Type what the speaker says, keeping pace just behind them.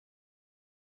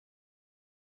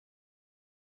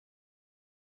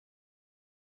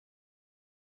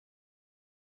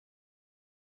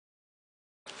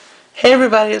Hey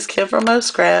everybody, it's Kim from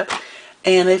SoCraft,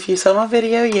 and if you saw my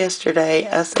video yesterday,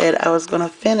 I said I was going to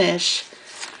finish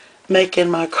making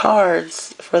my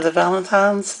cards for the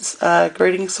Valentine's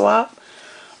greeting swap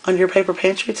on your paper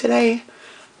pantry today,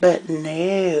 but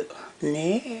no.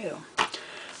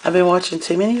 I've been watching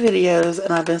too many videos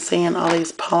and I've been seeing all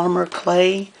these polymer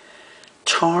clay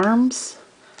charms.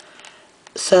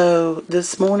 So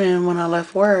this morning when I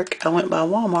left work, I went by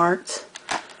Walmart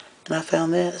and I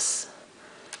found this.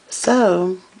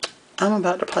 So I'm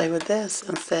about to play with this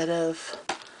instead of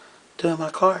doing my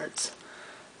cards.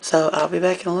 So I'll be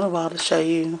back in a little while to show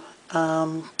you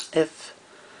if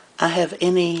I have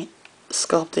any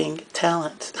sculpting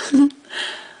talent.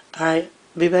 Alright,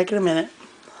 be back in a minute.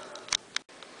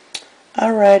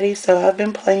 Alrighty, so I've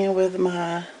been playing with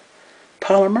my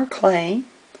polymer clay.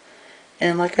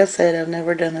 And like I said, I've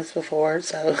never done this before,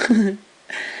 so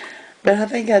but I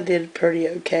think I did pretty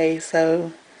okay.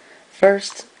 So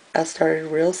first I started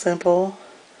real simple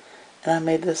and I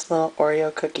made this little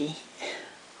Oreo cookie.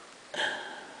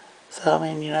 So, I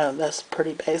mean, you know, that's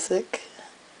pretty basic.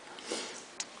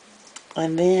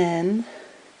 And then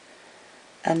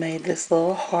I made this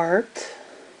little heart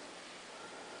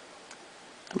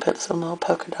and put some little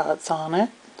polka dots on it.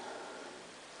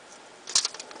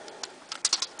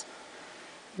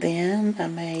 Then I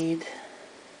made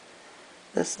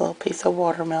this little piece of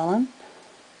watermelon.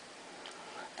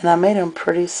 And I made them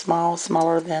pretty small,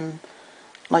 smaller than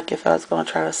like if I was going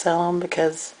to try to sell them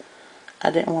because I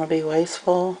didn't want to be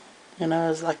wasteful. You know, it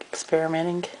was like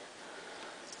experimenting.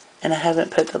 And I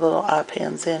haven't put the little eye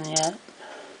pins in yet.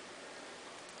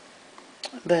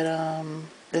 But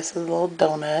this is a little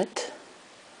donut.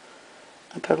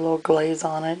 I put a little glaze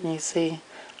on it, and you see,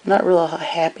 I'm not really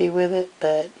happy with it,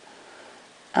 but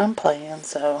I'm playing,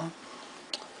 so.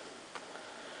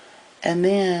 And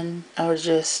then I was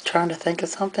just trying to think of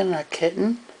something, and I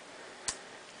couldn't.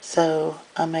 So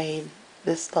I made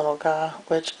this little guy,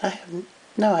 which I have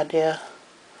no idea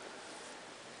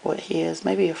what he is.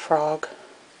 Maybe a frog.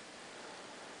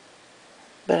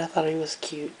 But I thought he was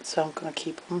cute, so I'm going to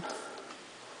keep him.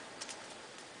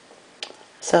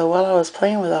 So while I was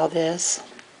playing with all this,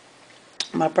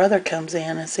 my brother comes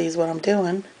in and sees what I'm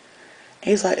doing.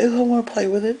 He's like, ooh, I want to play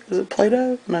with it. Is it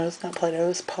Play-Doh? No, it's not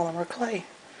Play-Doh. It's polymer clay.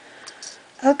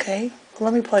 Okay,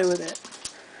 well, let me play with it.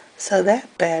 So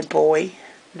that bad boy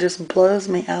just blows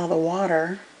me out of the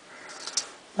water.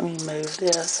 Let me move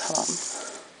this.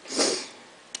 Hold on.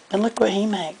 And look what he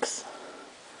makes.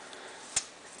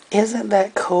 Isn't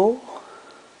that cool?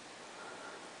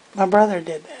 My brother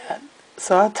did that.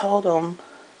 So I told him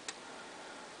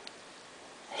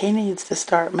he needs to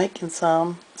start making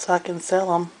some so I can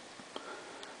sell them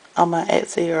on my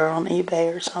Etsy or on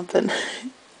eBay or something.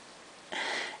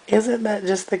 Isn't that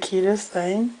just the cutest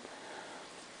thing?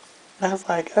 I was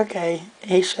like, okay,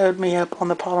 he showed me up on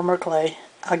the polymer clay.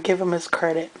 I'll give him his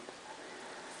credit.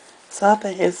 So I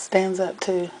think it stands up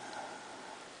too.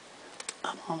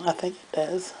 I think it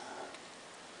does.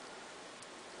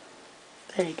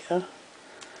 There you go.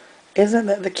 Isn't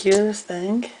that the cutest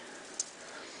thing?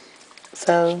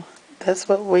 So that's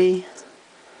what we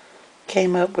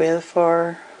came up with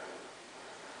for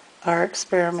our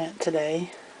experiment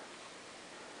today.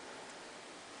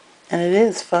 And it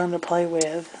is fun to play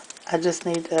with. I just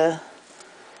need to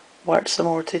watch some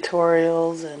more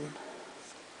tutorials and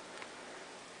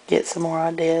get some more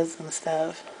ideas and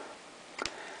stuff.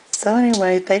 So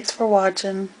anyway, thanks for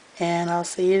watching, and I'll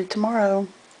see you tomorrow.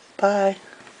 Bye.